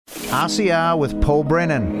RCR with Paul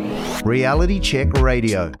Brennan, Reality Check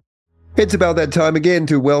Radio. It's about that time again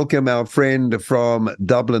to welcome our friend from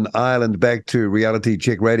Dublin, Ireland, back to Reality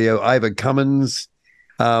Check Radio, IVOR CUMMINS.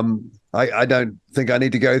 I don't think I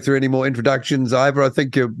need to go through any more introductions, Ivor. I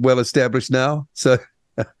think you're well established now. So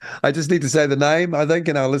I just need to say the name, I think,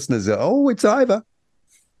 and our listeners are, oh, it's Ivor.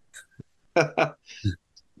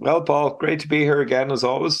 Well, Paul, great to be here again, as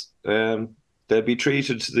always. They'll be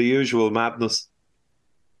treated to the usual madness.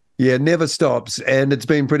 Yeah, never stops, and it's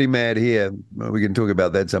been pretty mad here. Well, we can talk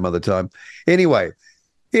about that some other time. Anyway,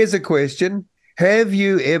 here's a question. Have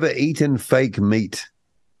you ever eaten fake meat?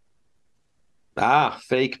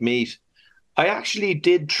 Fake meat. I actually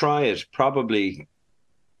did try it probably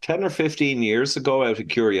 10 or 15 years ago out of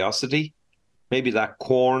curiosity. Maybe that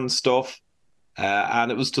corn stuff,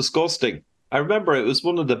 and it was disgusting. I remember it was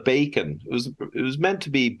one of the bacon. It was meant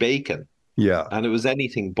to be bacon. Yeah. And it was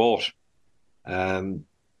anything but.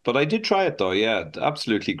 But I did try it though. Yeah,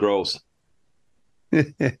 absolutely gross.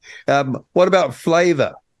 What about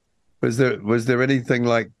flavor? Was there anything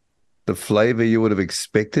like the flavor you would have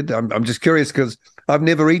expected? I'm just curious because I've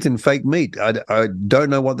never eaten fake meat. I don't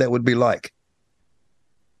know what that would be like.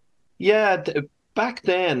 Yeah, back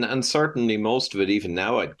then, and certainly most of it even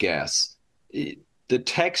now, I'd guess, the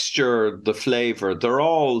texture, the flavor, they're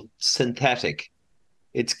all synthetic.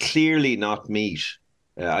 It's clearly not meat.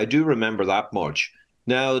 I do remember that much.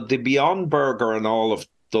 Now, the Beyond Burger and all of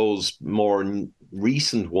those more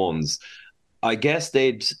recent ones, I guess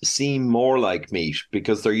they'd seem more like meat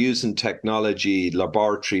because they're using technology,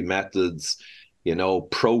 laboratory methods,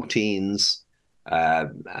 proteins,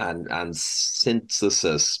 and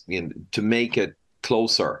synthesis, to make it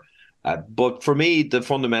closer. But for me, the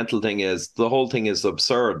fundamental thing is the whole thing is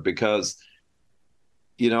absurd because,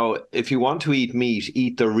 if you want to eat meat,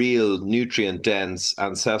 eat the real nutrient-dense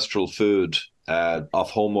ancestral food of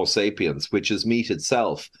Homo sapiens, which is meat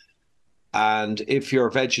itself. And if you're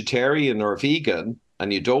vegetarian or vegan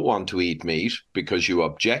and you don't want to eat meat because you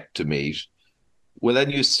object to meat, well, then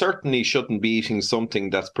you certainly shouldn't be eating something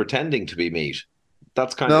that's pretending to be meat.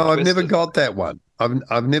 That's kind of twisted. No, I've never got that one.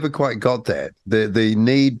 I've never quite got that. The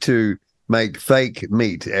need to make fake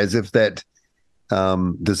meat as if that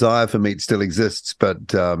desire for meat still exists,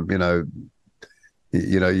 but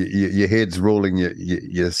your head's ruling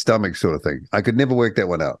your stomach sort of thing. I could never work that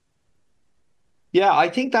one out. Yeah, I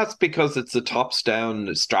think that's because it's a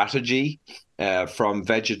tops-down strategy from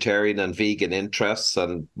vegetarian and vegan interests,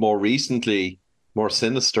 and more recently, more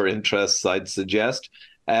sinister interests, I'd suggest.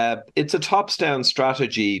 It's a tops-down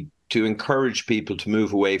strategy to encourage people to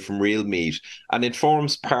move away from real meat, and it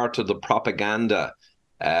forms part of the propaganda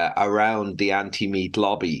around the anti-meat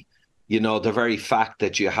lobby. The very fact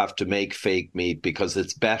that you have to make fake meat because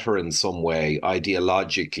it's better in some way,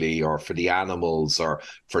 ideologically, or for the animals or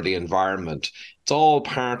for the environment. It's all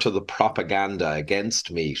part of the propaganda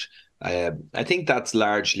against meat. I think that's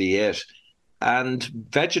largely it. And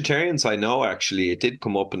vegetarians, I know, actually, it did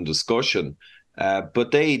come up in discussion,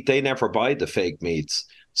 but they never buy the fake meats.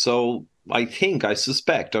 So I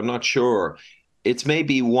suspect, I'm not sure, it's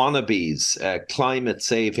maybe wannabes,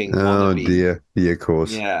 climate-saving wannabes. Oh, dear. Yeah, of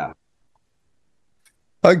course. Yeah.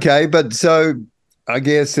 Okay, but so I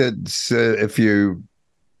guess it's if you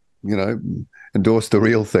endorse the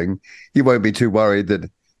real thing, you won't be too worried that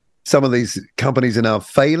some of these companies are now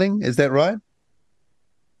failing. Is that right?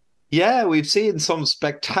 Yeah, we've seen some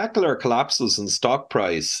spectacular collapses in stock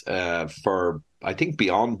price for, I think,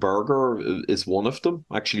 Beyond Burger is one of them,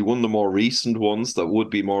 actually one of the more recent ones that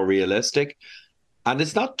would be more realistic. And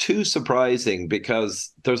it's not too surprising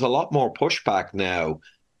because there's a lot more pushback now,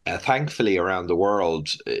 thankfully, around the world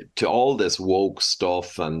to all this woke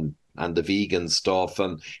stuff and the vegan stuff,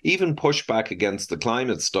 and even pushback against the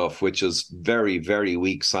climate stuff, which is very, very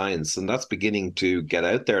weak science. And that's beginning to get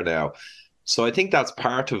out there now. So I think that's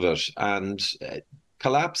part of it. And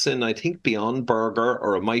collapsing, I think, Beyond Burger,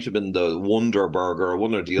 or it might have been the Wonder Burger, or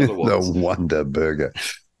one or the other ones. The Wonder Burger.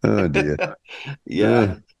 Oh, dear.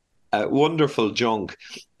 Yeah. Wonderful junk.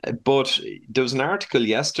 But there was an article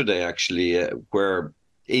yesterday, actually, where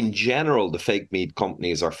in general, the fake meat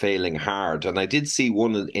companies are failing hard. And I did see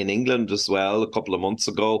one in England as well a couple of months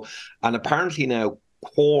ago. And apparently now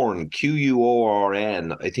Quorn,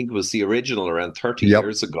 Quorn, I think it was the original around 30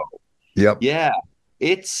 years ago. Yep. Yeah,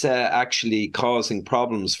 it's actually causing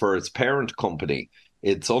problems for its parent company.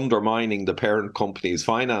 It's undermining the parent company's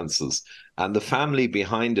finances. And the family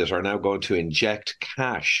behind it are now going to inject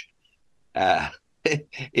cash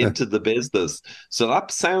into the business. So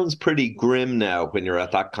that sounds pretty grim now when you're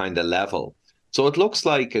at that kind of level. So it looks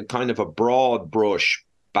like a kind of a broad brush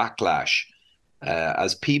backlash.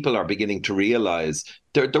 as people are beginning to realize.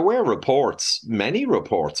 There were reports, many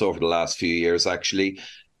reports over the last few years actually,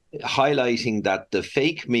 highlighting that the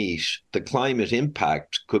fake meat, the climate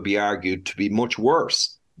impact could be argued to be much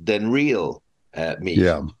worse than real meat,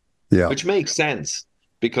 Yeah. Yeah. which makes sense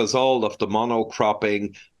because all of the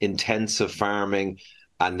monocropping, intensive farming,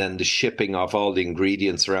 and then the shipping of all the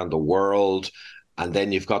ingredients around the world. And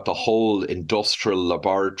then you've got the whole industrial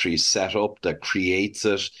laboratory set up that creates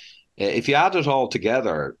it. If you add it all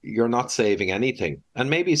together, you're not saving anything. And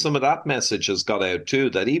maybe some of that message has got out too,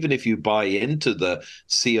 that even if you buy into the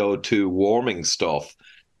CO2 warming stuff,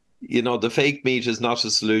 the fake meat is not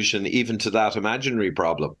a solution even to that imaginary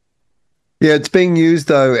problem. Yeah, it's being used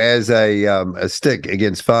though as a stick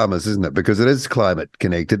against farmers, isn't it? Because it is climate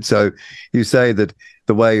connected. So you say that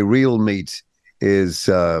the way real meat is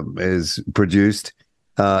produced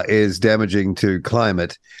is damaging to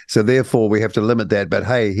climate. So therefore, we have to limit that. But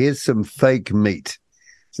hey, here's some fake meat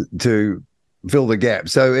to fill the gap.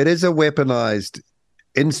 So it is a weaponized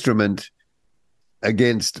instrument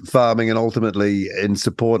against farming and ultimately in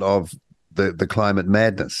support of the climate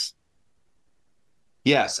madness.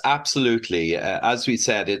 Yes, absolutely. As we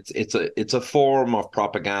said, it's a form of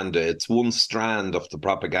propaganda. It's one strand of the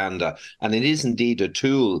propaganda, and it is indeed a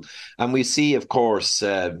tool. And we see, of course,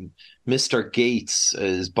 Mr. Gates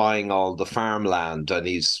is buying all the farmland, and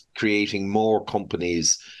he's creating more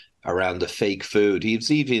companies around the fake food. He's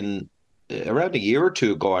even around a year or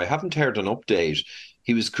two ago, I haven't heard an update.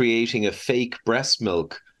 He was creating a fake breast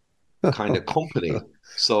milk kind of company.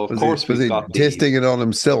 So of course we've got testing it on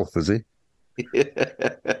himself, is he?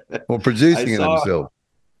 Or producing it himself.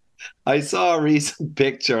 I saw a recent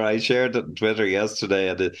picture. I shared it on Twitter yesterday,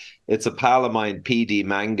 and it's a pal of mine, PD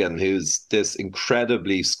Mangan, who's this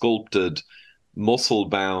incredibly sculpted,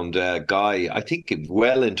 muscle-bound guy. I think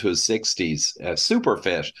well into his 60s, super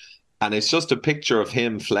fit. And it's just a picture of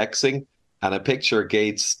him flexing and a picture of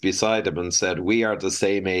Gates beside him and said, "We are the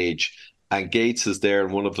same age." And Gates is there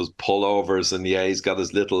in one of his pullovers, and yeah, he's got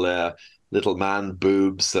his little man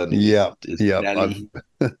boobs and his belly.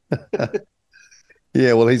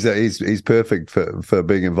 Yeah, well, he's perfect for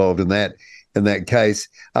being involved in that case.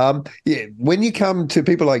 Yeah, when you come to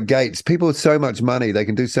people like Gates, people with so much money, they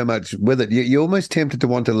can do so much with it. You're almost tempted to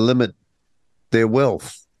want to limit their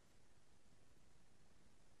wealth.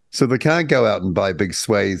 So they can't go out and buy big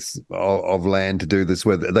swathes of land to do this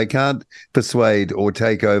with. They can't persuade or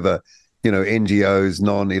take over, NGOs,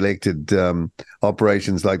 non-elected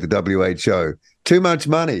operations like the WHO. Too much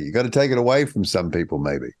money. You got to take it away from some people,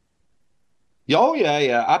 maybe. Oh,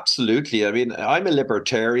 yeah, absolutely. I mean, I'm a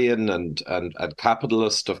libertarian and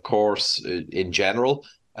capitalist, of course, in general.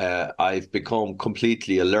 I've become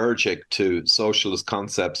completely allergic to socialist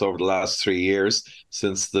concepts over the last 3 years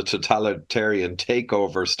since the totalitarian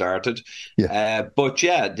takeover started. Yeah. But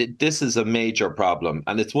yeah, this is a major problem,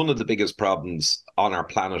 and it's one of the biggest problems on our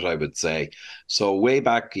planet, I would say. So way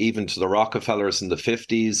back even to the Rockefellers in the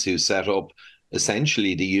 50s, who set up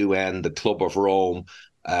essentially the UN, the Club of Rome,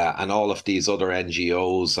 and all of these other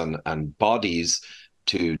NGOs and bodies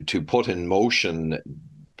to put in motion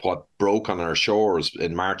what broke on our shores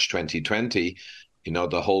in March 2020,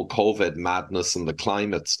 the whole COVID madness and the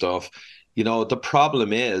climate stuff. The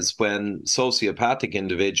problem is when sociopathic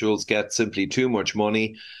individuals get simply too much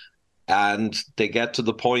money and they get to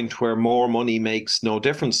the point where more money makes no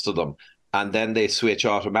difference to them. And then they switch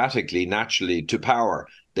automatically, naturally, to power.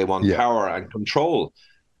 They want power and control.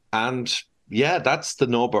 And yeah, that's the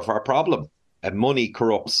nub of our problem. And money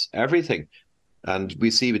corrupts everything. And we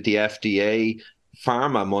see with the FDA,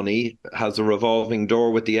 pharma money has a revolving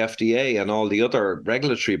door with the FDA and all the other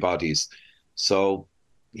regulatory bodies. So,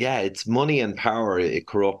 yeah, it's money and power. It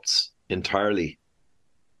corrupts entirely.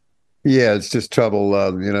 Yeah, it's just trouble.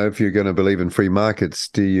 If you're going to believe in free markets,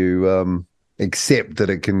 do you accept that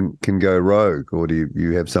it can go rogue, or do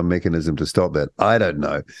you have some mechanism to stop that? I don't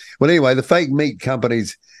know. Well, anyway, the fake meat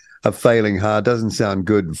companies are failing hard. Doesn't sound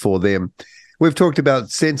good for them. We've talked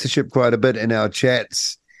about censorship quite a bit in our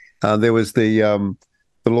chats. There was the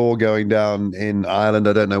law going down in Ireland.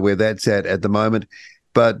 I don't know where that's at the moment,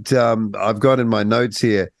 but I've got in my notes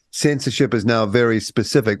here, censorship is now very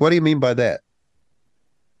specific. What do you mean by that?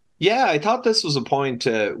 Yeah, I thought this was a point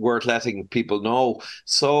worth letting people know.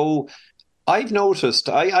 So I've noticed,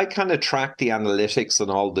 I kind of track the analytics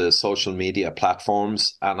on all the social media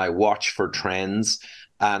platforms, and I watch for trends.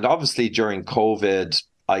 And obviously during COVID,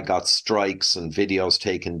 I got strikes and videos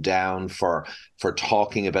taken down for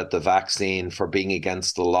talking about the vaccine, for being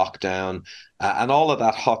against the lockdown, and all of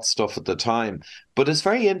that hot stuff at the time. But it's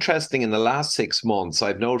very interesting in the last 6 months,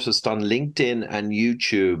 I've noticed on LinkedIn and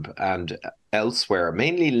YouTube and elsewhere,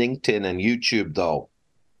 mainly LinkedIn and YouTube, though.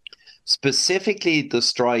 Specifically, the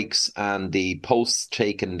strikes and the posts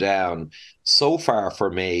taken down so far for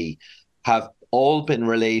me have all been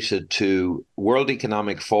related to World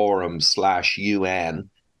Economic Forum / UN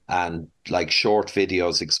and like short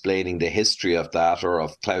videos explaining the history of that or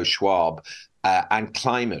of Klaus Schwab and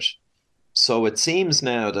climate. So it seems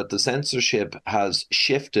now that the censorship has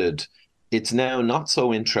shifted. It's now not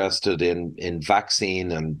so interested in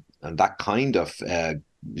vaccine and that kind of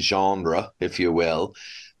genre, if you will.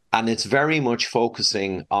 And it's very much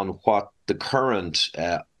focusing on what the current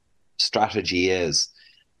strategy is.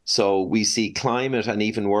 So we see climate and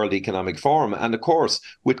even World Economic Forum. And of course,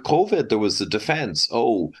 with COVID, there was a defense.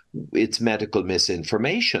 Oh, it's medical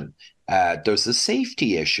misinformation. There's a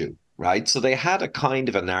safety issue, right? So they had a kind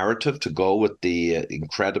of a narrative to go with the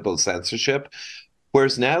incredible censorship.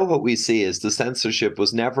 Whereas now what we see is the censorship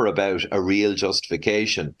was never about a real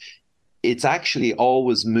justification. It's actually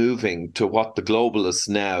always moving to what the globalists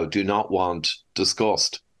now do not want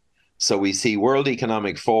discussed. So we see World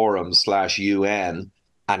Economic Forum / UN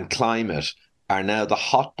and climate are now the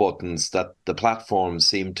hot buttons that the platforms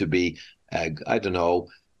seem to be,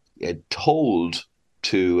 told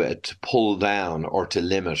to pull down or to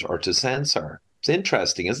limit or to censor. It's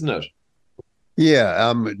interesting, isn't it?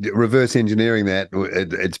 Yeah, reverse engineering that,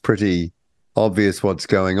 it's pretty obvious what's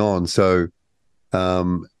going on. So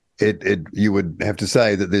you would have to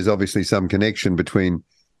say that there's obviously some connection between,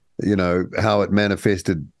 how it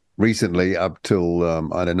manifested recently up till,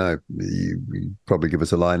 I don't know, you probably give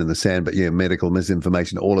us a line in the sand, but yeah, medical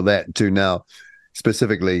misinformation, all of that, to now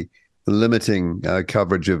specifically limiting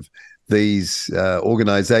coverage of these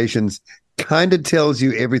organizations, kind of tells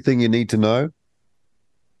you everything you need to know.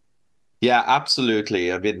 Yeah,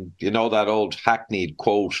 absolutely. I mean, that old hackneyed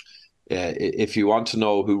quote, if you want to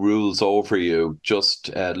know who rules over you,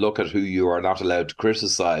 just look at who you are not allowed to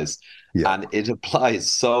criticize. Yeah. And it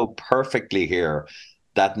applies so perfectly here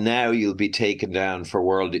that now you'll be taken down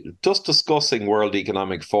for just discussing World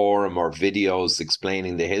Economic Forum or videos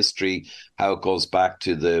explaining the history, how it goes back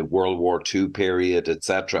to the World War II period,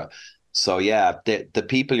 etc. So yeah, the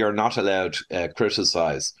people you're not allowed to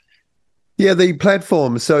criticize. Yeah, the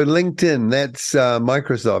platform. So LinkedIn, that's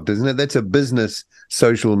Microsoft, isn't it? That's a business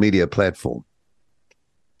social media platform.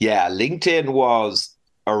 Yeah, LinkedIn was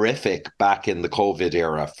horrific back in the COVID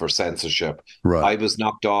era for censorship. Right. I was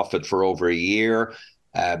knocked off it for over a year.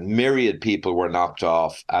 Myriad people were knocked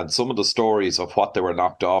off, and some of the stories of what they were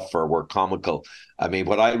knocked off for were comical. I mean,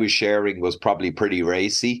 what I was sharing was probably pretty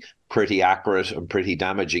racy, pretty accurate, and pretty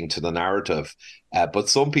damaging to the narrative. But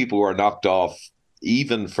some people were knocked off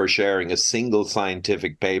even for sharing a single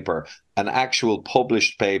scientific paper, an actual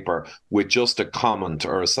published paper with just a comment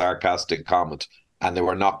or a sarcastic comment, and they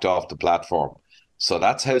were knocked off the platform. So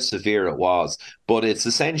that's how severe it was. But it's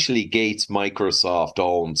essentially Gates Microsoft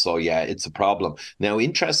owned. So yeah, it's a problem. Now,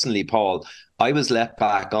 interestingly, Paul, I was let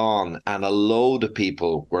back on and a load of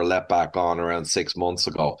people were let back on around 6 months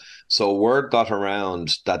ago. So word got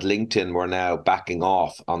around that LinkedIn were now backing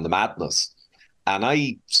off on the madness. And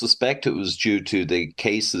I suspect it was due to the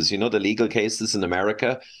cases, the legal cases in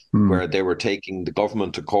America, where they were taking the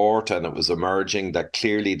government to court, and it was emerging that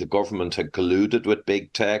clearly the government had colluded with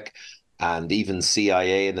big tech and even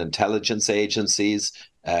CIA and intelligence agencies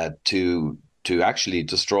to actually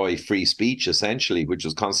destroy free speech, essentially, which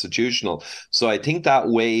is constitutional. So I think that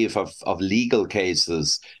wave of legal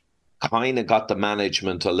cases kind of got the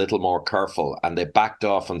management a little more careful, and they backed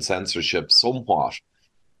off on censorship somewhat.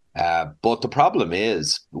 But the problem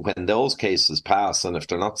is when those cases pass, and if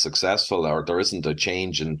they're not successful or there isn't a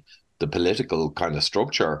change in the political kind of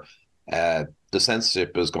structure, the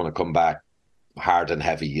censorship is going to come back hard and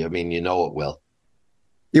heavy. I mean, it will.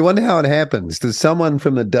 You wonder how it happens. Does someone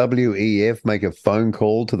from the WEF make a phone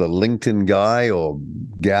call to the LinkedIn guy or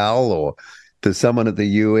gal, or does someone at the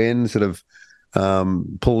UN sort of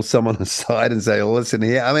pull someone aside and say, oh, listen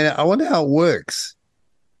here? I mean, I wonder how it works.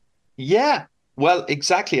 Yeah. Well,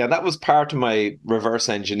 exactly. And that was part of my reverse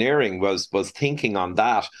engineering was thinking on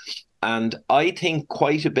that. And I think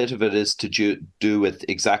quite a bit of it is to do with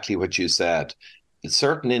exactly what you said.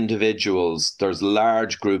 Certain individuals, there's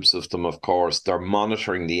large groups of them, of course, they're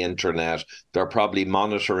monitoring the internet. They're probably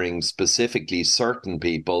monitoring specifically certain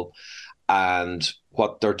people. And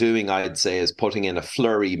what they're doing, I'd say, is putting in a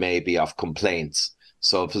flurry maybe of complaints.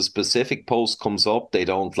 So if a specific post comes up they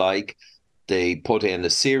don't like, they put in a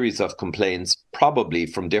series of complaints, probably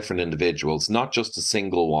from different individuals, not just a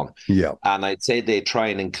single one. Yeah. And I'd say they try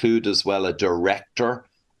and include as well a director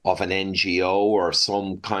of an NGO or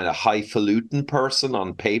some kind of highfalutin person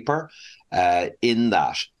on paper in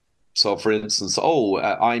that. So, for instance,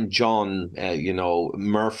 I'm John,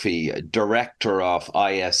 Murphy, director of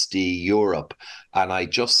ISD Europe, and I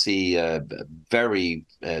just see very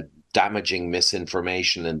damaging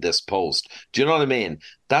misinformation in this post. Do you know what I mean?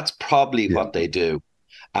 That's probably Yeah. what they do.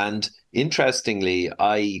 And interestingly,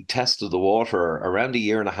 I tested the water around a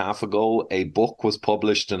year and a half ago. A book was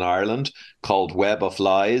published in Ireland called Web of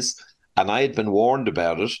Lies, and I had been warned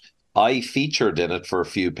about it. I featured in it for a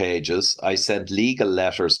few pages. I sent legal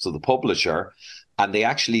letters to the publisher, and they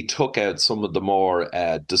actually took out some of the more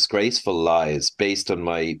disgraceful lies based on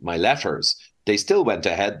my letters. They still went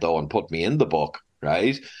ahead, though, and put me in the book,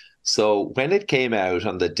 right? So when it came out,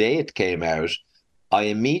 on the day it came out, I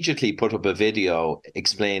immediately put up a video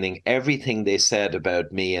explaining everything they said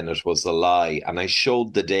about me, and it was a lie. And I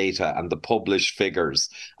showed the data and the published figures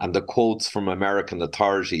and the quotes from American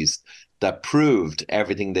authorities that proved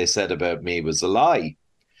everything they said about me was a lie.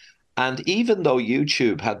 And even though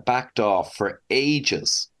YouTube had backed off for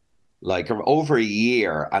ages, like over a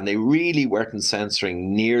year, and they really weren't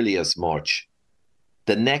censoring nearly as much,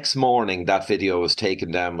 the next morning that video was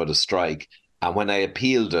taken down with a strike. And when I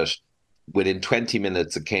appealed it, within 20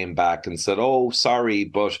 minutes, it came back and said, oh, sorry,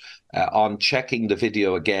 but on checking the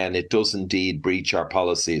video again, it does indeed breach our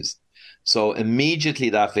policies. So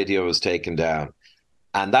immediately that video was taken down.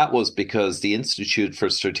 And that was because the Institute for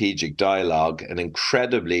Strategic Dialogue, an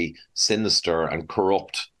incredibly sinister and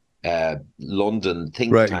corrupt London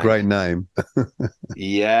think tank. Great name.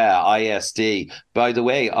 Yeah, ISD. By the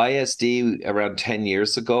way, ISD around 10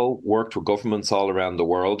 years ago worked with governments all around the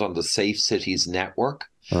world on the Safe Cities Network.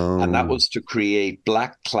 And that was to create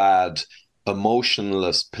black-clad,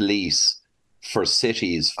 emotionless police for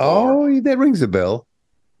cities. That rings a bell.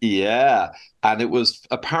 Yeah. And it was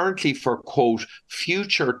apparently for, quote,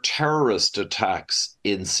 future terrorist attacks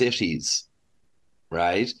in cities,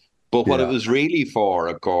 right? But what it was really for,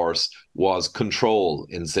 of course, was control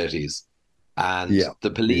in cities. And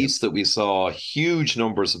the police that we saw, huge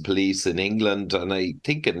numbers of police in England, and I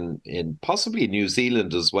think in possibly New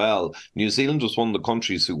Zealand as well. New Zealand was one of the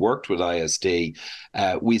countries who worked with ISD.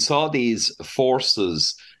 We saw these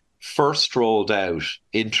forces first rolled out,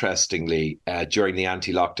 interestingly, during the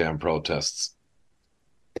anti-lockdown protests.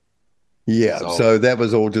 Yeah, so that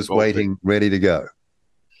was all just waiting, ready to go.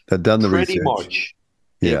 They'd done the research. Pretty much.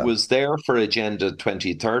 It was there for Agenda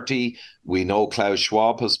 2030. We know Klaus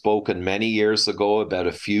Schwab has spoken many years ago about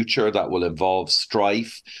a future that will involve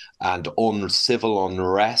strife and civil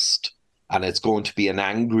unrest, and it's going to be an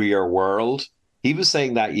angrier world. He was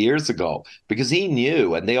saying that years ago because he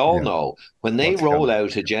knew, and they all know, when they roll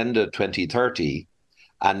out Agenda 2030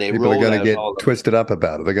 and people are going to get twisted up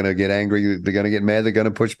about it. They're going to get angry. They're going to get mad. They're going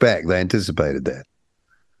to push back. They anticipated that.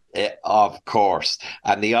 Of course.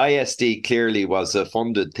 And the ISD clearly was a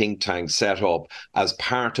funded think tank set up as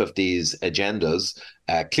part of these agendas,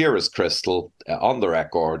 clear as crystal, on the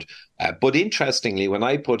record. But interestingly, when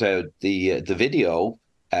I put out the video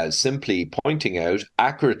simply pointing out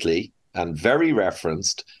accurately and very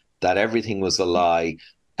referenced that everything was a lie,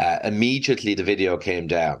 immediately the video came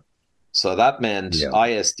down. So that meant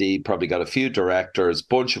ISD probably got a few directors,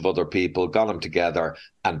 bunch of other people, got them together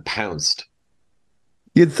and pounced.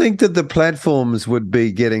 You'd think that the platforms would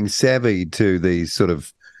be getting savvy to these sort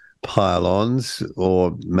of pile-ons,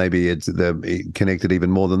 or maybe they're connected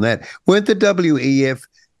even more than that. Weren't the WEF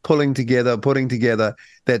putting together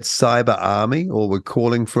that cyber army, or were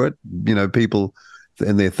calling for it? You know, people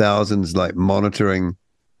in their thousands like monitoring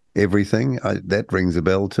everything. That rings a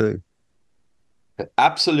bell too.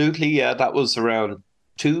 Absolutely, yeah. That was around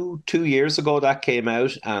two years ago that came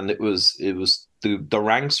out, and it was. The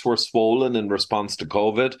ranks were swollen in response to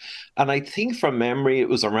COVID. And I think from memory, it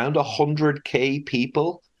was around 100K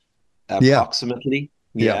people, approximately.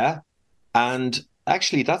 Yeah. And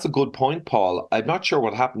actually, that's a good point, Paul. I'm not sure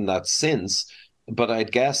what happened that since, but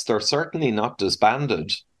I'd guess they're certainly not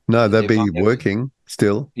disbanded. No, they'd be working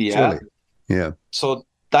still. Yeah. Surely. Yeah. So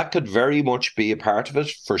that could very much be a part of it,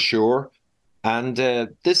 for sure. And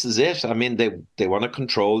this is it. I mean, they want to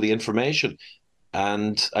control the information.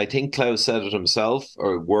 And I think Klaus said it himself,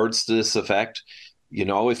 or words to this effect. You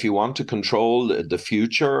know, if you want to control the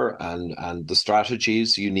future and the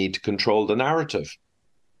strategies, you need to control the narrative.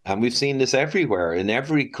 And we've seen this everywhere, in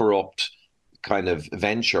every corrupt kind of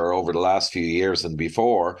venture over the last few years and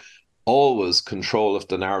before. Always control of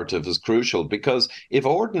the narrative is crucial, because if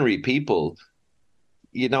ordinary people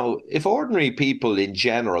in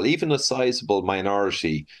general, even a sizable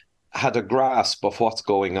minority, had a grasp of what's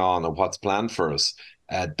going on and what's planned for us,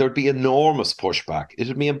 there'd be enormous pushback. It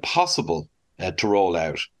would be impossible to roll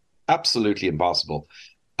out. Absolutely impossible.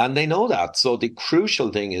 And they know that. So the crucial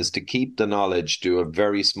thing is to keep the knowledge to a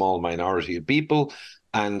very small minority of people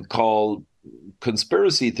and call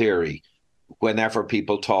conspiracy theory whenever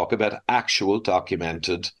people talk about actual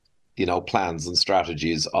documented, plans and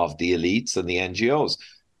strategies of the elites and the NGOs.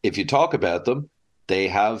 If you talk about them, they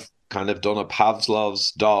have kind of done a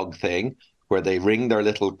Pavlov's dog thing where they ring their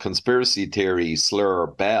little conspiracy theory slur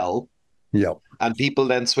bell, and people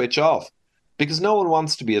then switch off because no one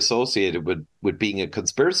wants to be associated with being a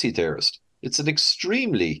conspiracy theorist. It's an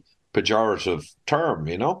extremely pejorative term,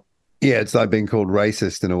 Yeah, it's like being called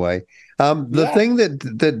racist in a way. The thing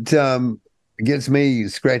that gets me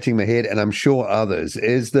scratching my head, and I'm sure others,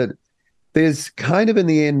 is that there's kind of in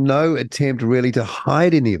the end no attempt really to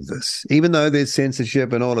hide any of this, even though there's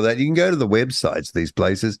censorship and all of that. You can go to the websites of these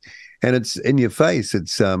places and it's in your face.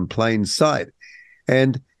 It's plain sight.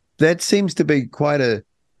 And that seems to be quite a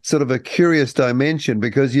sort of a curious dimension,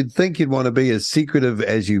 because you'd think you'd want to be as secretive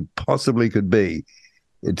as you possibly could be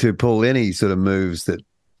to pull any sort of moves that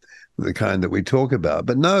the kind that we talk about.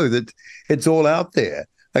 But no, that it's all out there.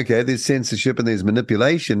 Okay, there's censorship and there's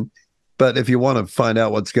manipulation, but if you want to find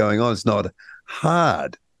out what's going on, it's not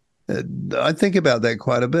hard. I think about that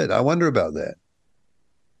quite a bit. I wonder about that.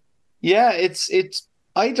 Yeah,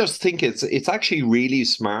 I just think it's actually really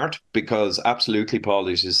smart, because absolutely, Paul,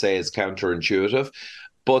 as you say, it's counterintuitive.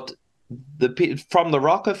 But from the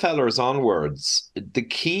Rockefellers onwards, the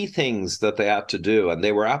key things that they had to do, and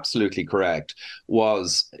they were absolutely correct,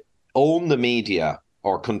 was own the media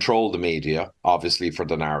or control the media, obviously for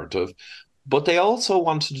the narrative. But they also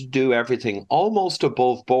wanted to do everything almost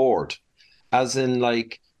above board, as in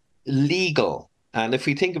like legal. And if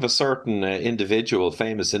we think of a certain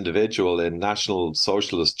famous individual in National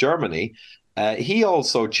Socialist Germany, he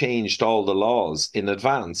also changed all the laws in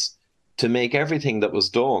advance to make everything that was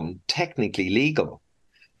done technically legal.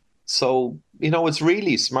 So, it's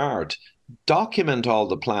really smart. Document all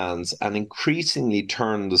the plans and increasingly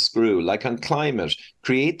turn the screw, like on climate,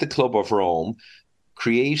 create the Club of Rome,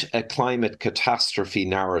 create a climate catastrophe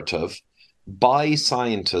narrative, buy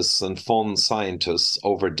scientists and fund scientists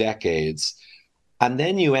over decades, and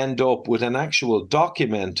then you end up with an actual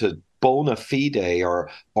documented bona fide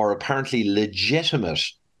or apparently legitimate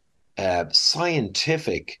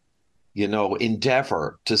scientific,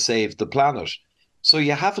 endeavor to save the planet. So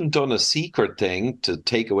you haven't done a secret thing to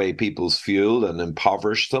take away people's fuel and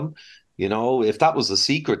impoverish them. If that was a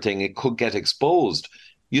secret thing, it could get exposed.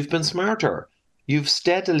 You've been smarter. You've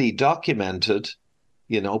steadily documented,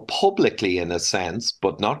 publicly in a sense,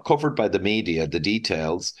 but not covered by the media, the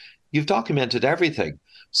details. You've documented everything.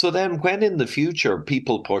 So then when in the future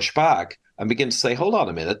people push back and begin to say, hold on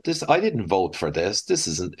a minute, I didn't vote for this.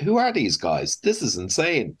 Who are these guys? This is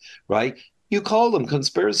insane, right? You call them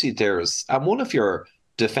conspiracy theorists. And one of your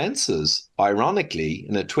defenses, ironically,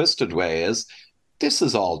 in a twisted way, is this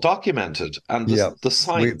is all documented and the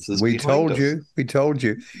science is behind us. We told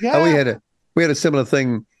you. Yeah. We had a similar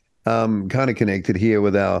thing kind of connected here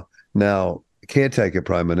with our now caretaker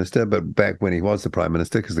prime minister, but back when he was the prime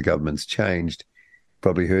minister, because the government's changed,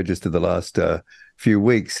 probably heard just in the last few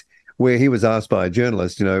weeks, where he was asked by a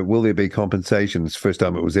journalist, will there be compensations, first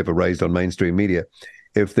time it was ever raised on mainstream media,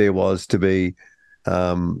 if there was to be,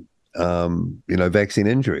 vaccine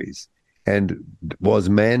injuries, and was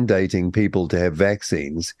mandating people to have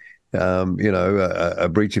vaccines, a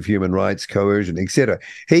breach of human rights, coercion, etc.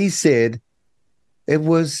 He said, it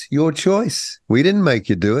was your choice. We didn't make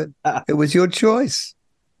you do it. It was your choice.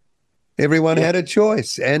 Everyone had a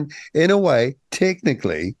choice. And in a way,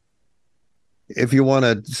 technically, if you want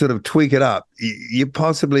to sort of tweak it up, you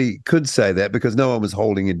possibly could say that because no one was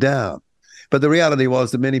holding you down. But the reality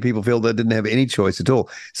was that many people feel they didn't have any choice at all.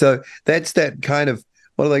 So that's that kind of,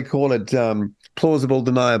 what do they call it? Plausible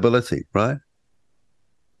deniability, right?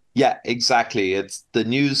 Yeah, exactly. It's the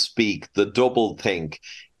newspeak, the double think.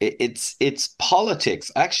 It's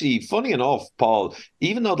politics. Actually, funny enough, Paul,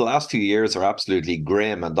 even though the last few years are absolutely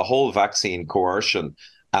grim and the whole vaccine coercion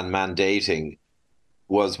and mandating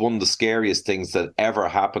was one of the scariest things that ever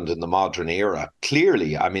happened in the modern era.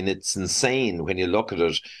 Clearly, I mean, it's insane when you look at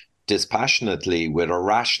it dispassionately with a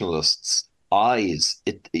rationalist's eyes.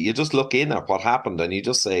 You just look in at what happened and you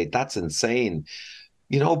just say, that's insane.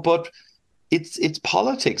 But it's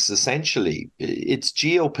politics, essentially. It's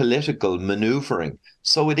geopolitical maneuvering.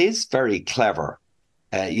 So it is very clever.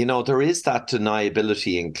 There is that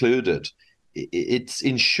deniability included. It's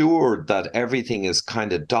ensured that everything is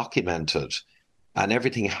kind of documented and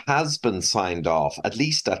everything has been signed off, at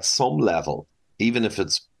least at some level, even if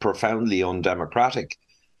it's profoundly undemocratic.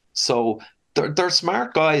 So they're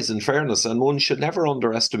smart guys, in fairness, and one should never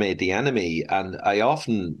underestimate the enemy. And I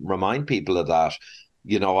often remind people of that.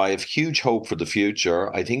 I have huge hope for the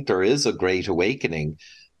future. I think there is a great awakening,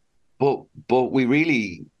 but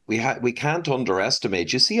we can't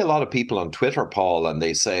underestimate. You see a lot of people on Twitter, Paul, and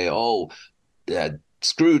they say, "Oh,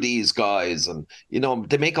 screw these guys," and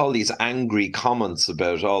they make all these angry comments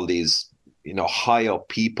about all these high up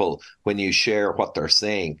people when you share what they're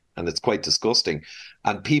saying, and it's quite disgusting.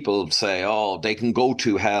 And people say, "Oh, they can go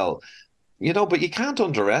to hell." But you can't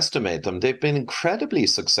underestimate them. They've been incredibly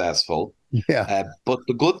successful. Yeah. But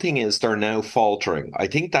the good thing is they're now faltering. I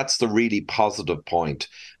think that's the really positive point,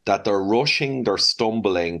 that they're rushing, they're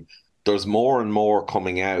stumbling. There's more and more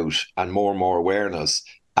coming out and more awareness.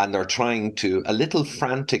 And they're trying to, a little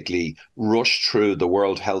frantically, rush through the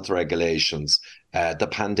World Health regulations, the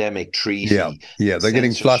pandemic treaty. Yeah. They're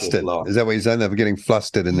getting flustered. Law. Is that what you're saying? They're getting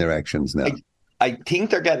flustered in their actions now. I think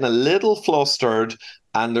they're getting a little flustered,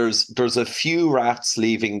 and there's a few rats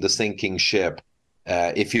leaving the sinking ship,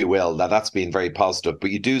 if you will. Now, that's been very positive, but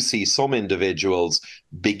you do see some individuals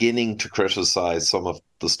beginning to criticize some of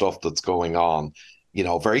the stuff that's going on,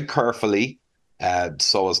 very carefully,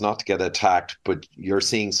 so as not to get attacked. But you're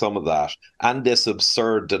seeing some of that, and this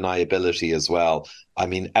absurd deniability as well. I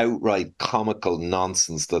mean, outright comical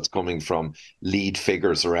nonsense that's coming from lead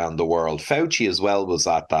figures around the world. Fauci as well was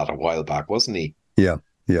at that a while back, wasn't he? Yeah.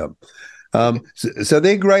 So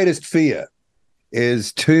their greatest fear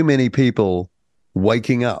is too many people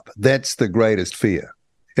waking up. That's the greatest fear.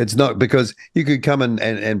 It's not because you could come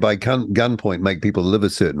and by gunpoint make people live a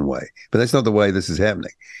certain way, but that's not the way this is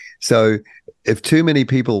happening. So if too many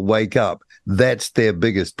people wake up, that's their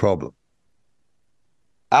biggest problem.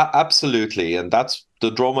 Absolutely. And that's the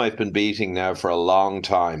drum I've been beating now for a long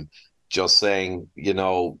time, just saying,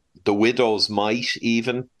 the widow's mite,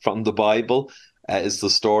 even from the Bible, is the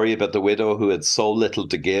story about the widow who had so little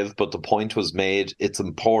to give, but the point was made, it's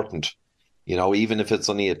important, even if it's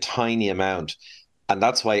only a tiny amount. And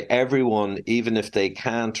that's why everyone, even if they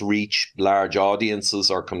can't reach large audiences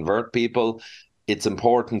or convert people, it's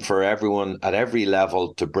important for everyone at every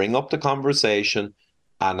level to bring up the conversation.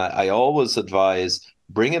 And I always advise,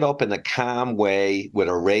 bring it up in a calm way with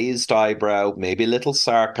a raised eyebrow, maybe a little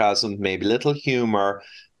sarcasm, maybe a little humor,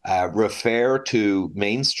 refer to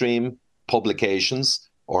mainstream publications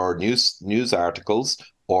or news articles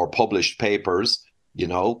or published papers.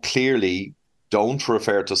 Clearly don't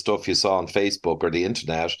refer to stuff you saw on Facebook or the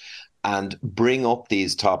internet, and bring up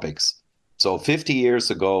these topics. So 50 years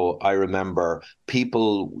ago, I remember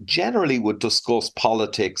people generally would discuss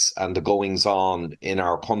politics and the goings on in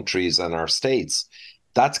our countries and our states.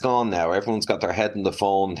 That's gone now. Everyone's got their head in the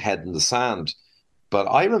phone, head in the sand. But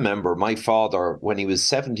I remember my father, when he was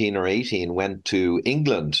 17 or 18, went to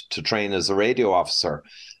England to train as a radio officer.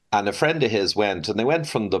 And a friend of his went, and they went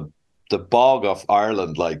from the bog of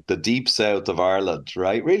Ireland, like the deep south of Ireland,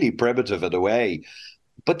 right? Really primitive in a way.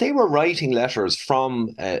 But they were writing letters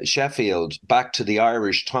from Sheffield back to the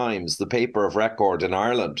Irish Times, the paper of record in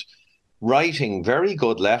Ireland, writing very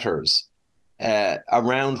good letters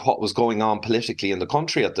around what was going on politically in the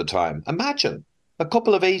country at the time. Imagine a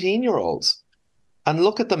couple of 18-year-olds. And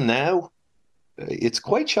look at them now. It's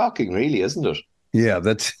quite shocking, really, isn't it? Yeah,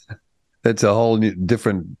 that's a whole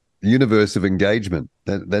different universe of engagement.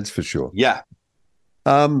 That's for sure. Yeah.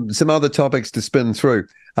 Some other topics to spin through.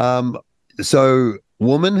 So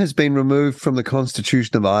woman has been removed from the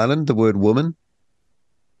Constitution of Ireland, the word woman.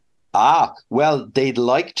 Well, they'd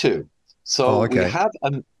like to. So okay.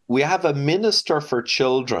 we have a minister for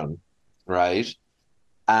children, right?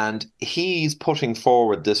 And he's putting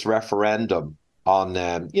forward this referendum on,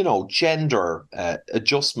 gender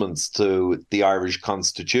adjustments to the Irish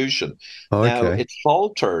Constitution. Now, it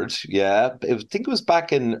faltered, I think it was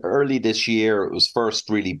back in early this year, it was first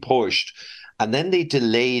really pushed, and then they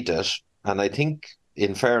delayed it. And I think,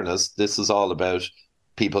 in fairness, this is all about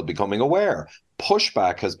people becoming aware.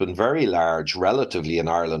 Pushback has been very large, relatively, in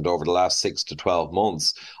Ireland over the last 6 to 12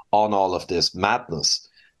 months on all of this madness.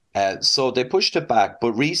 So they pushed it back,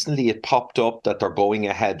 but recently it popped up that they're going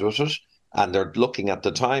ahead with it. And they're looking at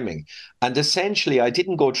the timing. And essentially, I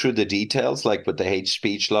didn't go through the details like with the hate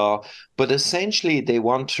speech law, but essentially they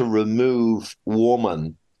want to remove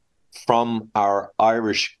woman from our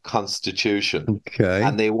Irish Constitution. Okay.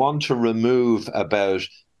 And they want to remove about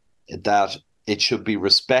that it should be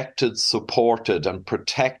respected, supported, and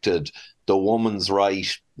protected, the woman's right,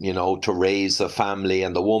 to raise a family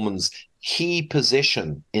and the woman's key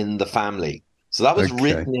position in the family. So that was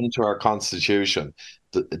written into our Constitution.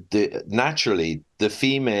 Naturally, the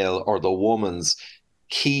female or the woman's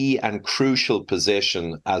key and crucial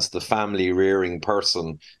position as the family rearing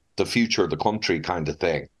person, the future of the country kind of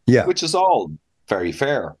thing, which is all very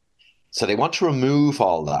fair. So they want to remove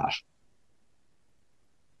all that.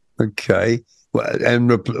 Okay. Well,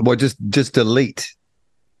 and just delete.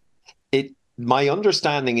 My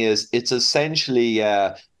understanding is it's essentially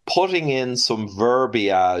putting in some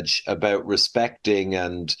verbiage about respecting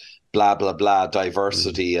and blah, blah, blah,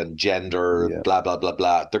 diversity and gender and blah, blah, blah,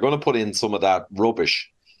 blah. They're going to put in some of that rubbish,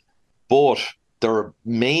 but they're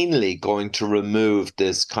mainly going to remove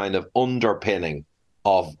this kind of underpinning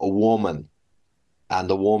of a woman and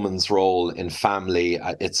the woman's role in family,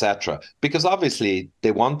 etc. Because obviously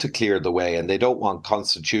they want to clear the way and they don't want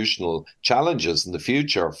constitutional challenges in the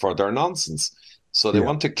future for their nonsense. So they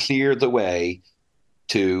want to clear the way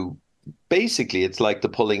to, basically, it's like the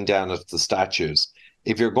pulling down of the statues.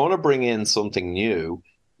 If you're going to bring in something new,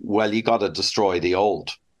 well, you got to destroy the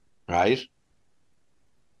old, right?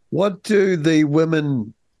 What do the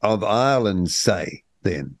women of Ireland say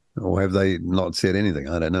then? Or have they not said anything?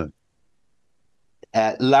 I don't know.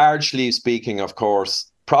 Largely speaking, of course,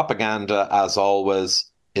 propaganda, as always.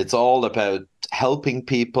 It's all about helping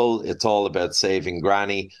people. It's all about saving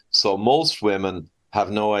granny. So most women have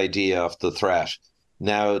no idea of the threat.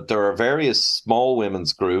 Now, there are various small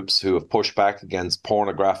women's groups who have pushed back against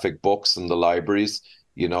pornographic books in the libraries,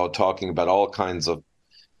 talking about all kinds of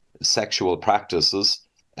sexual practices.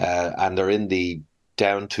 And they're in the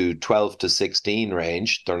down to 12 to 16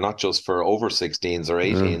 range. They're not just for over 16s or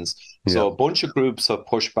 18s. So a bunch of groups have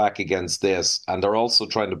pushed back against this, and they're also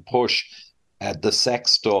trying to push the sex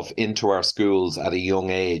stuff into our schools at a young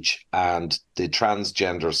age and the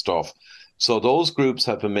transgender stuff. So those groups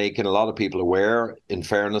have been making a lot of people aware, in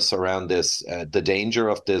fairness, around this, the danger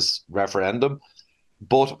of this referendum.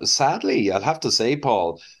 But sadly, I'll have to say,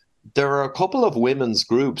 Paul, there are a couple of women's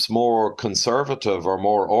groups, more conservative or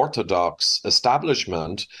more orthodox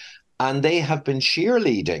establishment, and they have been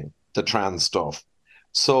cheerleading the trans stuff.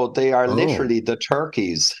 So they are literally the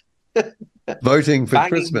turkeys. Voting for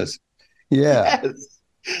Christmas. Yeah. Yes.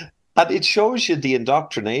 And it shows you the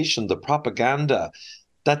indoctrination, the propaganda,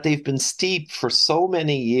 that they've been steeped for so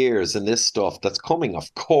many years in this stuff that's coming,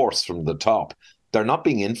 of course, from the top. They're not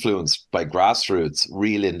being influenced by grassroots,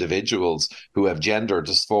 real individuals who have gender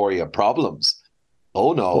dysphoria problems.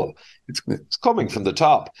 Oh, no, it's coming from the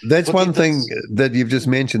top. That's one thing that you've just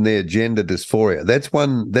mentioned there, gender dysphoria.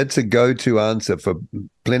 That's a go-to answer for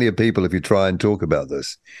plenty of people if you try and talk about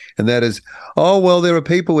this. And that is, oh, well, there are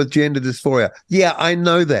people with gender dysphoria. Yeah, I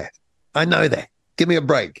know that. Give me a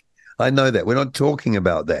break. I know that. We're not talking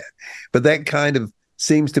about that. But that kind of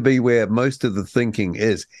seems to be where most of the thinking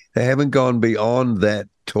is. They haven't gone beyond that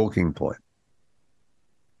talking point.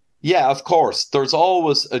 Yeah, of course. There's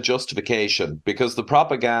always a justification because the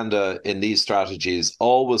propaganda in these strategies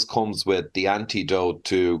always comes with the antidote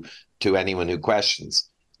to anyone who questions.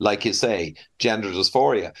 Like you say, gender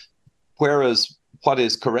dysphoria. Whereas what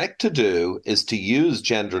is correct to do is to use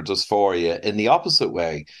gender dysphoria in the opposite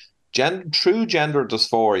way. True gender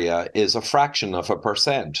dysphoria is a fraction of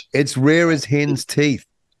 1%. It's rare as hen's teeth.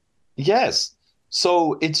 Yes.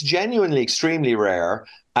 So it's genuinely extremely rare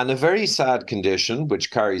and a very sad condition, which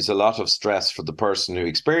carries a lot of stress for the person who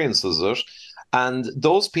experiences it. And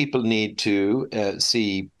those people need to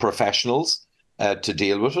see professionals to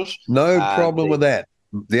deal with it. No problem with that.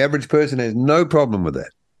 The average person has no problem with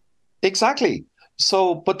that. Exactly.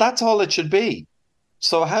 So, but that's all it should be.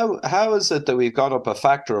 So how is it that we've got up a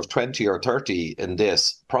factor of 20 or 30 in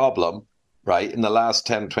this problem, right, in the last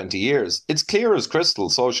 10, 20 years? It's clear as crystal,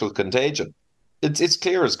 social contagion. It's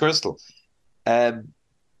clear as crystal.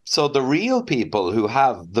 So the real people who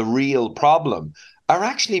have the real problem are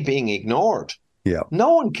actually being ignored. Yeah.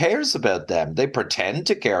 No one cares about them. They pretend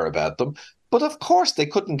to care about them. But of course, they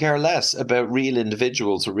couldn't care less about real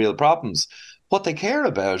individuals with real problems. What they care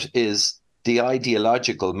about is the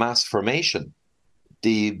ideological mass formation,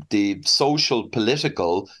 the social,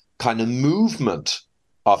 political kind of movement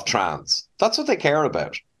of trans. That's what they care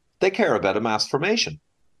about. They care about a mass formation.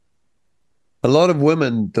 A lot of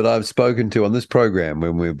women that I've spoken to on this program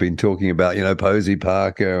when we've been talking about, Posey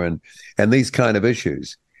Parker and these kind of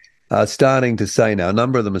issues are starting to say now, a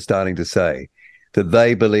number of them are starting to say that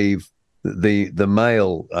they believe the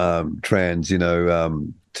male trans,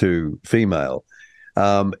 to female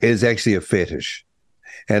is actually a fetish.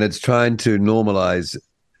 And it's trying to normalize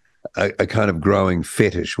a kind of growing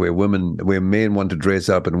fetish where men want to dress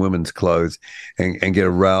up in women's clothes and get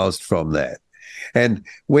aroused from that. And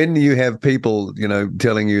when you have people,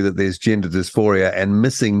 telling you that there's gender dysphoria and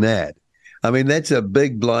missing that, I mean, that's a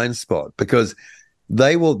big blind spot because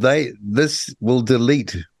this will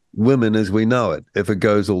delete women as we know it if it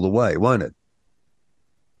goes all the way, won't it?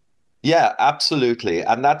 Yeah, absolutely.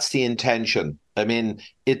 And that's the intention. I mean,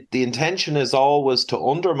 the intention is always to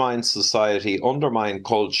undermine society, undermine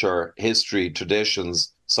culture, history,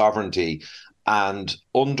 traditions, sovereignty and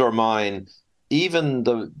undermine even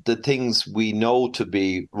the things we know to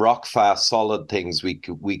be rock fast, solid things we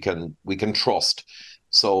can trust.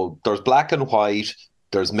 So there's black and white,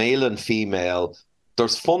 there's male and female,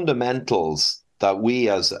 there's fundamentals that we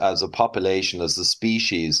as a population, as a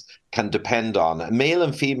species, can depend on. And male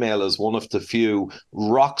and female is one of the few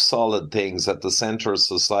rock solid things at the center of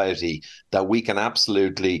society that we can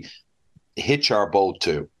absolutely hitch our boat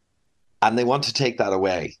to. And they want to take that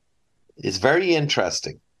away. It's very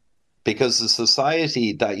interesting because the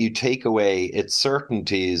society that you take away its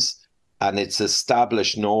certainties and its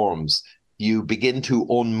established norms, you begin to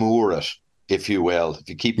unmoor it, if you will, if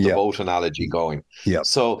you keep the boat analogy going. Yeah.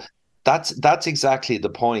 So that's exactly the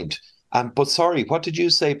point. But sorry, what did you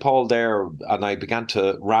say, Paul, there? And I began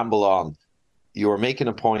to ramble on. You were making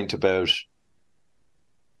a point about...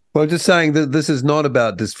 Well, just saying that this is not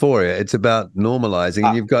about dysphoria. It's about normalizing.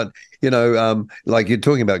 And you've got, like you're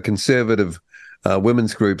talking about conservative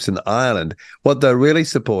women's groups in Ireland. What they're really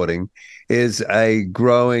supporting is a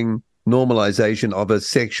growing normalization of a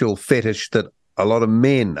sexual fetish that a lot of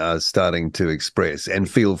men are starting to express and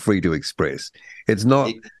feel free to express. It's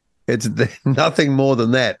nothing more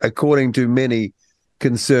than that, according to many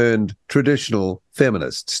concerned traditional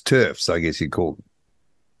feminists, TERFs, I guess you call them.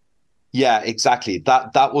 Yeah, exactly.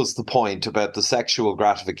 That was the point about the sexual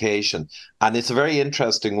gratification. And it's a very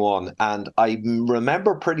interesting one. And I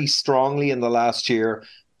remember pretty strongly in the last year,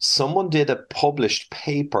 someone did a published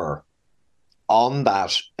paper on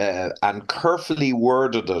that and carefully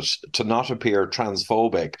worded it to not appear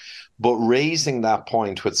transphobic, but raising that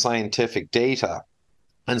point with scientific data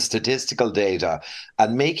and statistical data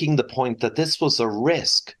and making the point that this was a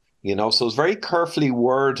risk, so it's very carefully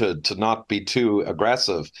worded to not be too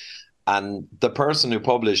aggressive. And the person who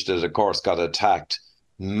published it, of course, got attacked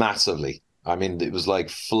massively. I mean, it was like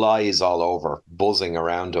flies all over, buzzing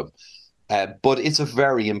around him. But it's a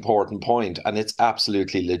very important point, and it's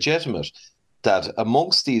absolutely legitimate that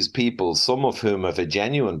amongst these people, some of whom have a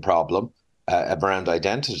genuine problem around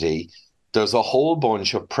identity, there's a whole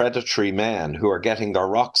bunch of predatory men who are getting their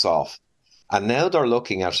rocks off. And now they're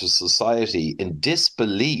looking at a society in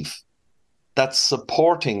disbelief that's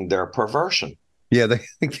supporting their perversion. Yeah,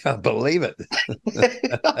 they can't believe it.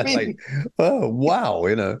 I mean, like, oh, wow,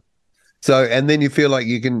 So, and then you feel like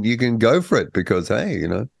you can go for it because, hey,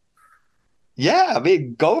 Yeah, I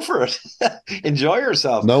mean, go for it. Enjoy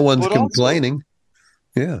yourself. No one's complaining.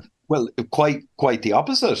 Yeah. Well, quite the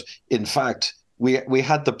opposite. In fact, we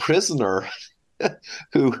had the prisoner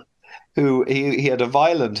who he had a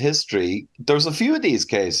violent history. There's a few of these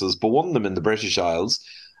cases, but one of them in the British Isles,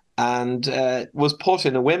 and was put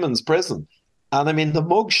in a women's prison. And I mean, the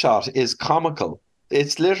mugshot is comical.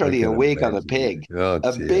 It's literally a wig on a pig. Oh,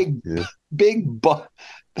 big butt.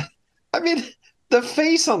 I mean, the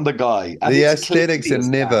face on the guy. The aesthetics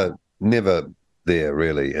are never there,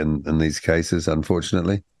 really, in these cases,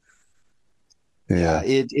 unfortunately. Yeah,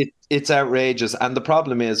 it's outrageous. And the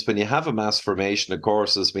problem is when you have a mass formation, of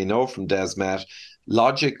course, as we know from Desmet,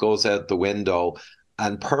 logic goes out the window,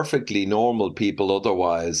 and perfectly normal people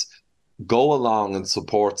otherwise go along and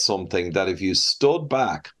support something that if you stood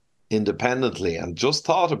back independently and just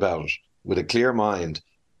thought about it with a clear mind,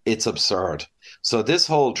 it's absurd. So this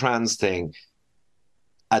whole trans thing,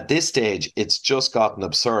 at this stage, it's just gotten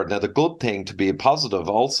absurd. Now, the good thing, to be positive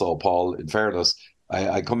also, Paul, in fairness,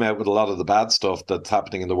 I come out with a lot of the bad stuff that's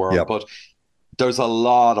happening in the world, but there's a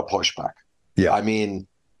lot of pushback. Yeah. I mean,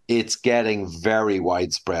 it's getting very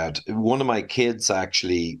widespread. One of my kids,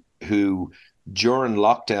 actually, who during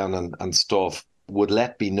lockdown and stuff would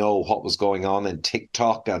let me know what was going on in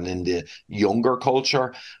TikTok and in the younger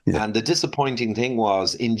culture. Yeah. And the disappointing thing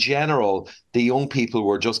was, in general, the young people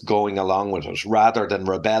were just going along with it rather than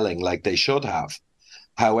rebelling like they should have.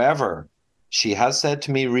 However, she has said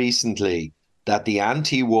to me recently that the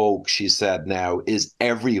anti-woke, she said now, is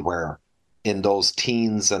everywhere in those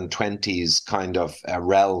teens and 20s kind of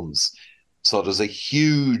realms. So there's a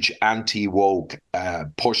huge anti-woke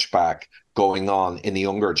pushback going on in the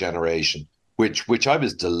younger generation, which I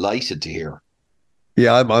was delighted to hear.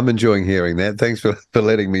 Yeah, I'm enjoying hearing that. Thanks for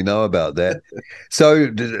letting me know about that. So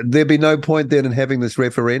there'd be no point then in having this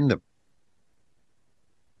referendum?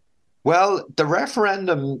 Well, the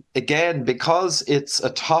referendum, again, because it's a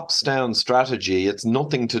tops-down strategy, it's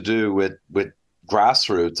nothing to do with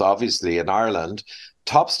grassroots, obviously, in Ireland.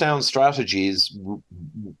 Tops-down strategies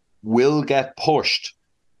will get pushed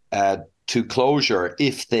to closure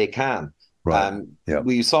if they can. Right.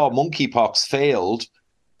 We saw monkeypox failed,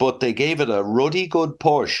 but they gave it a ruddy good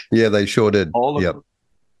push. Yeah, they sure did.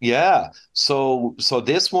 Yeah. So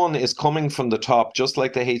this one is coming from the top, just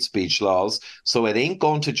like the hate speech laws. So it ain't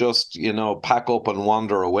going to just, pack up and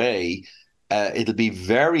wander away. It'll be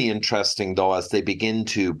very interesting, though, as they begin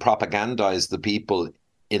to propagandize the people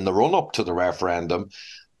in the run up to the referendum.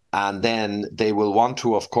 And then they will want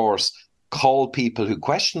to, of course, call people who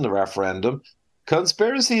question the referendum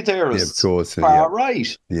conspiracy Yeah, of theorists, course. Yeah. far right,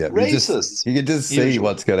 Yeah. racists, You can just see usual.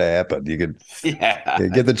 what's going to happen. You can Yeah,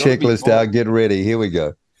 get the it's going to be checklist fun. out, get ready. Here we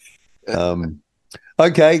go. Um,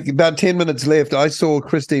 okay, about 10 minutes left. I saw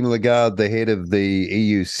Christine Lagarde, the head of the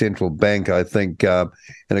EU Central Bank, I think, in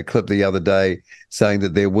a clip the other day, saying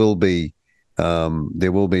that there will be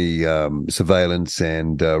surveillance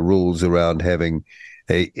and rules around having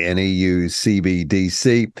an EU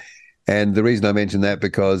CBDC. And the reason I mention that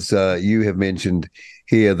because you have mentioned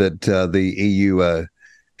here that the EU are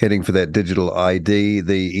heading for that digital ID.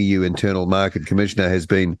 The EU Internal Market Commissioner has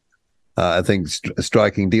been I think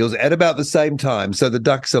striking deals at about the same time. So the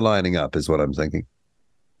ducks are lining up, is what I'm thinking.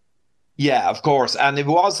 Yeah, of course. And it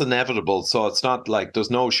was inevitable. So it's not like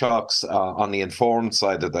there's no shocks on the informed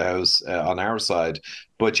side of the house, on our side.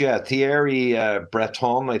 But yeah, Thierry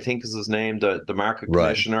Breton, I think is his name, the market Right.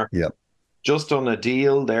 commissioner, Yep. just done a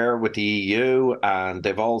deal there with the EU. And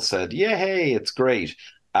they've all said, yeah, hey, it's great.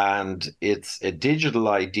 And it's a digital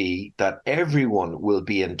ID that everyone will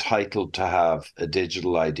be entitled to have a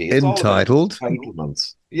digital ID. It's all about Entitled.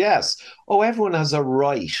 entitlements. Yes. Oh, everyone has a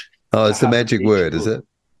right Oh, to it's the have a magic word, is digital. it?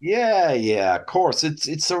 Yeah, yeah, of course.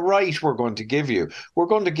 It's a right we're going to give you. We're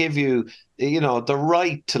going to give you, the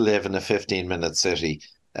right to live in a 15-minute city,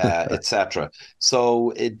 etc.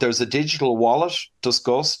 So there's a digital wallet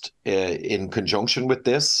discussed in conjunction with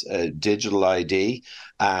this digital ID,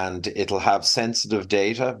 and it'll have sensitive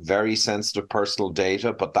data, very sensitive personal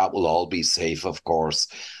data, but that will all be safe, of course.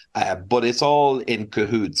 But it's all in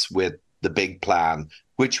cahoots with the big plan,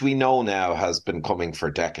 which we know now has been coming for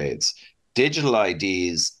decades. Digital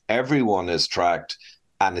IDs, everyone is tracked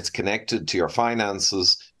and it's connected to your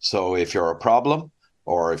finances. So if you're a problem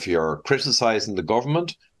or if you're criticizing the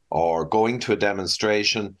government or going to a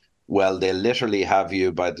demonstration, well, they literally have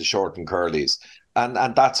you by the short and curlies. And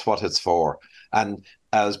that's what it's for. And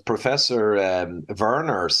as Professor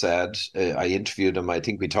Werner said, I interviewed him, I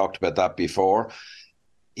think we talked about that before.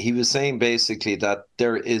 He was saying basically that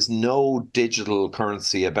there is no digital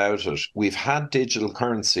currency about it. We've had digital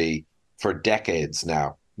currency for decades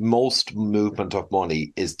now. Most movement of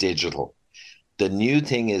money is digital. The new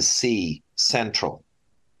thing is central.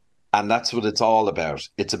 And that's what it's all about.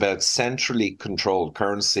 It's about centrally controlled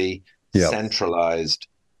currency, Yeah. centralized,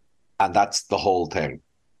 and that's the whole thing.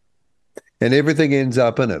 And everything ends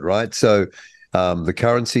up in it, right? So the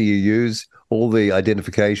currency you use, all the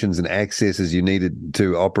identifications and accesses you needed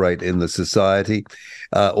to operate in the society,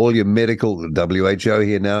 all your medical, WHO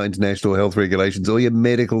here now, international health regulations, all your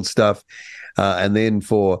medical stuff, and then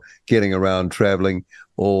for getting around, traveling,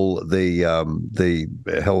 all the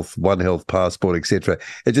health, One Health passport, etc.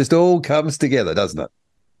 It just all comes together, doesn't it?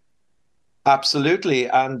 Absolutely.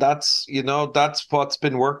 And that's what's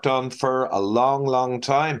been worked on for a long, long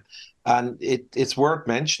time. And it's worth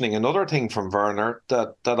mentioning another thing from Werner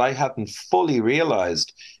that I hadn't fully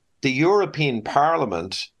realized. The European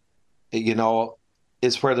Parliament, you know,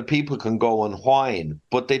 is where the people can go and whine,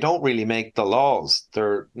 but they don't really make the laws.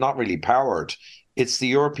 They're not really powered. It's the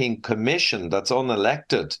European Commission that's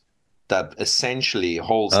unelected that essentially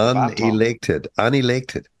holds the baton.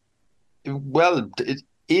 Unelected. Well,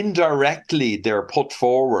 indirectly they're put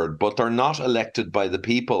forward, but they're not elected by the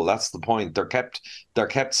people. That's the point. They're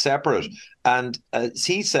kept separate. And as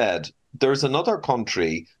he said, there's another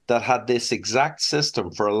country that had this exact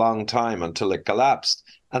system for a long time until it collapsed,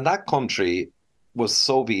 and that country was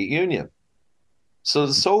Soviet Union. So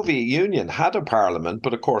the Soviet Union had a parliament,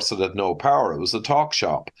 but of course it had no power. It was a talk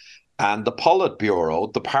shop, and the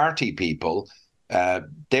Politburo, the party people, uh,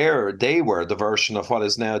 they were the version of what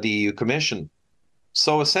is now the EU Commission.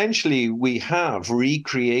 So essentially, we have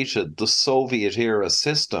recreated the Soviet era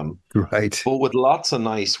system, Right. but with lots of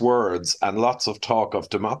nice words and lots of talk of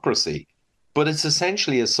democracy. But it's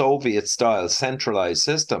essentially a Soviet style centralized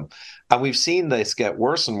system. And we've seen this get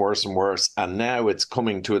worse and worse and worse. And now it's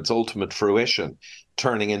coming to its ultimate fruition,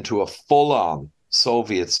 turning into a full on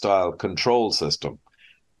Soviet style control system.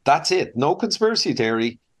 That's it. No conspiracy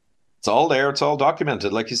theory. It's all there. It's all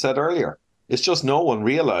documented, like you said earlier. It's just no one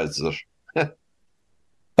realizes it.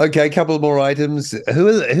 Okay, a couple more items.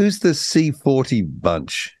 Who's the C40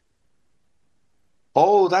 bunch?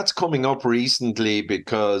 Oh, that's coming up recently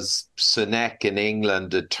because Sunak in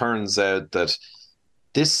England, it turns out that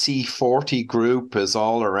this C40 group is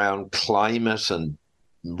all around climate and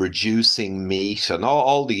reducing meat and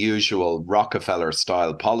all the usual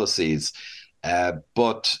Rockefeller-style policies.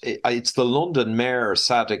 But it's the London Mayor,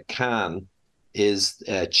 Sadiq Khan, is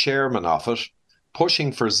chairman of it,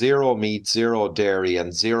 pushing for zero meat, zero dairy,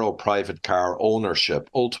 and zero private car ownership,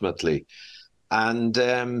 ultimately. And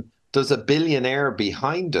there's a billionaire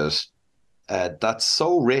behind it that's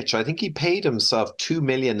so rich. I think he paid himself 2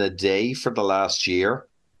 million a day for the last year.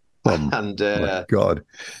 And my God.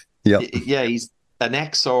 Yep. yeah, he's an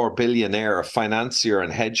XR billionaire, a financier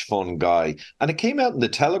and hedge fund guy. And it came out in the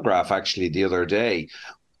Telegraph actually the other day.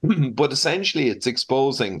 But essentially, it's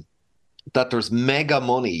exposing that there's mega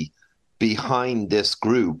money behind this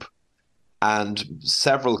group. And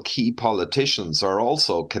several key politicians are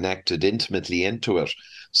also connected intimately into it.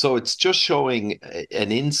 So it's just showing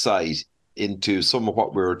an insight into some of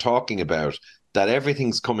what we were talking about, that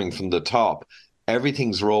everything's coming from the top,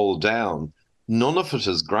 everything's rolled down, none of it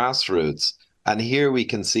is grassroots. And here we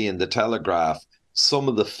can see in the Telegraph some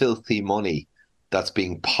of the filthy money that's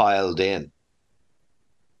being piled in.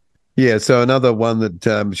 Yeah, so another one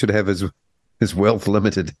that should have his wealth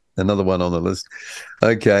limited. Another one on the list.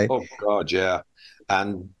 Okay. Oh, God, yeah.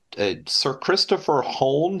 And Sir Christopher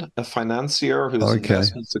Hone, a financier whose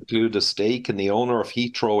investments include a stake in the owner of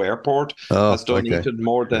Heathrow Airport, has donated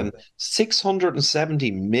more than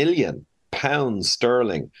 £670 million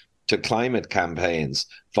to climate campaigns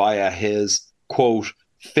via his, quote,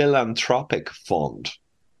 philanthropic fund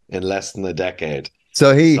in less than a decade.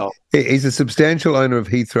 So he's a substantial owner of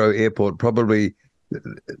Heathrow Airport. Probably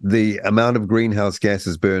the amount of greenhouse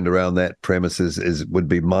gases burned around that premises would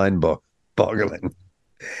be mind-boggling.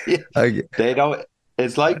 Yeah, they don't.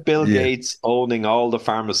 It's like Bill Gates owning all the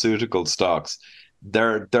pharmaceutical stocks.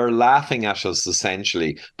 They're laughing at us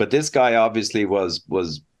essentially. But this guy obviously was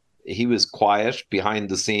quiet behind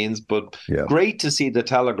the scenes. But great to see the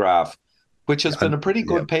Telegraph, which has been a pretty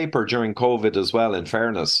good paper during COVID as well. In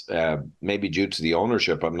fairness, maybe due to the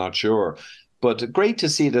ownership, I'm not sure. But great to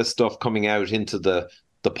see this stuff coming out into the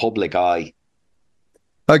public eye.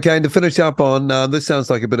 Okay, and to finish up on, this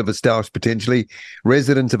sounds like a bit of a stoush potentially.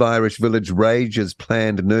 Residents of Irish village rage as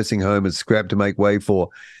planned nursing home is scrapped to make way for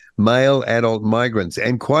male adult migrants.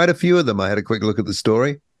 And quite a few of them. I had a quick look at the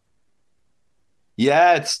story.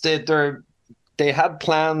 Yeah, they had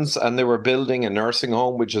plans and they were building a nursing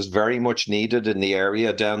home, which is very much needed in the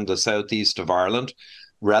area down the southeast of Ireland.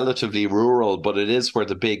 Relatively rural, but it is where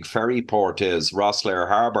the big ferry port is, Rosslare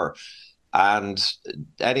Harbour. And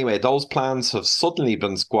anyway, those plans have suddenly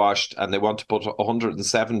been squashed and they want to put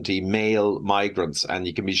 170 male migrants, and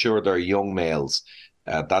you can be sure they're young males.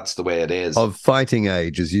 That's the way it is. Of fighting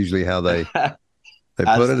age is usually how they put it,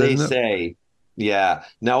 as they say. Yeah.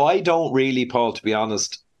 Now, I don't really, Paul, to be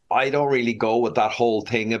honest, I don't really go with that whole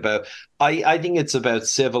thing about, I think it's about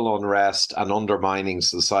civil unrest and undermining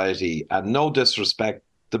society. And no disrespect,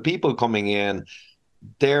 the people coming in,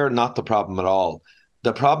 they're not the problem at all.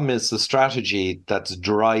 The problem is the strategy that's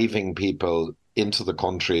driving people into the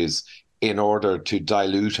countries in order to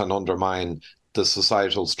dilute and undermine the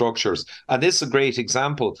societal structures. And this is a great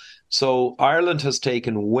example. So Ireland has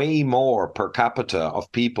taken way more per capita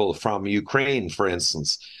of people from Ukraine, for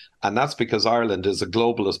instance. And that's because Ireland is a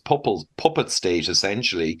globalist puppet state,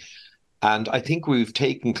 essentially. And I think we've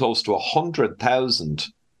taken close to 100,000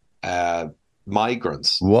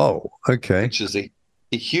 migrants. Whoa, okay. Which is a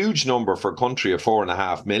huge number for a country of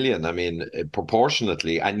 4.5 million. I mean,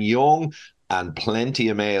 proportionately, and young and plenty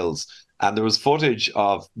of males. And there was footage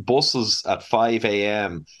of buses at 5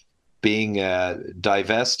 a.m. being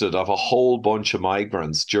divested of a whole bunch of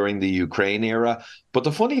migrants during the Ukraine era. But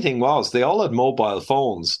the funny thing was they all had mobile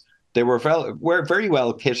phones. They were very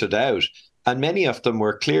well kitted out. And many of them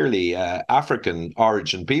were clearly African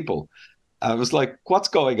origin people. I was like, what's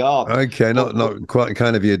going on? Okay, not quite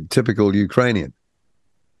kind of your typical Ukrainian.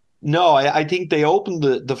 No, I think they opened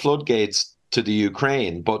the floodgates to the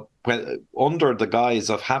Ukraine, but under the guise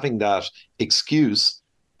of having that excuse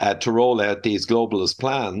to roll out these globalist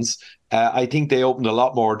plans, I think they opened a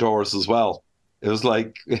lot more doors as well. It was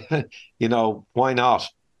like, why not?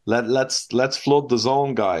 Let's flood the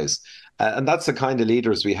zone, guys. And that's the kind of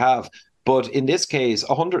leaders we have. But in this case,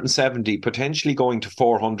 170, potentially going to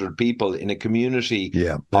 400 people in a community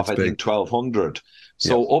of, I think, 1,200.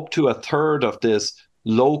 So up to a third of this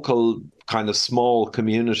local kind of small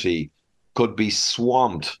community could be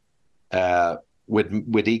swamped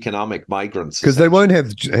with economic migrants. Because they won't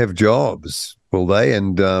have jobs, will they?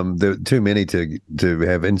 And there are too many to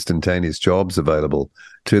have instantaneous jobs available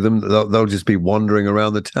to them. They'll just be wandering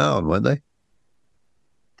around the town, won't they?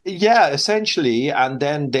 Yeah, essentially, and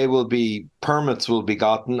then permits will be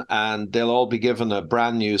gotten, and they'll all be given a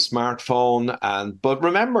brand new smartphone. But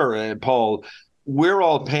remember, Paul, we're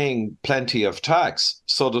all paying plenty of tax,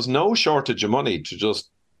 so there's no shortage of money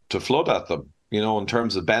to flood at them. In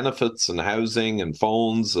terms of benefits and housing and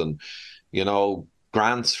phones and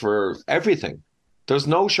grants for everything. There's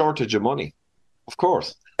no shortage of money, of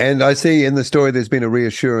course. And I see in the story there's been a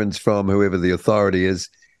reassurance from whoever the authority is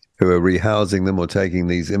who are rehousing them or taking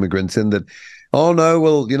these immigrants in that, oh no,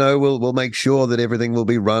 we'll make sure that everything will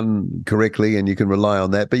be run correctly and you can rely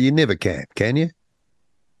on that. But you never can you?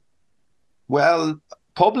 Well,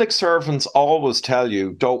 public servants always tell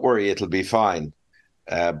you, don't worry, it'll be fine.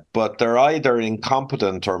 But they're either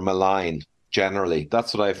incompetent or malign, generally.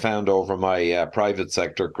 That's what I found over my private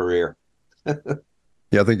sector career.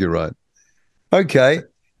 Yeah, I think you're right. Okay.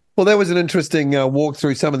 Well, that was an interesting walk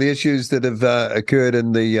through some of the issues that have occurred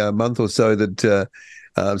in the month or so that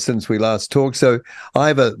since we last talked. So,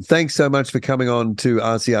 Ivor, thanks so much for coming on to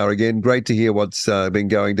RCR again. Great to hear what's been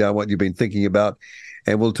going down, what you've been thinking about.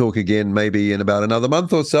 And we'll talk again maybe in about another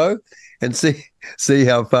month or so and see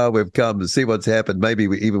how far we've come, see what's happened, maybe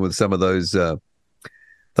even with some of those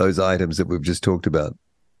items that we've just talked about.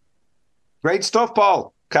 Great stuff,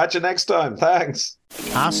 Paul. Catch you next time. Thanks.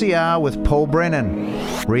 RCR with Paul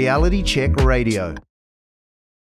Brennan, Reality Check Radio.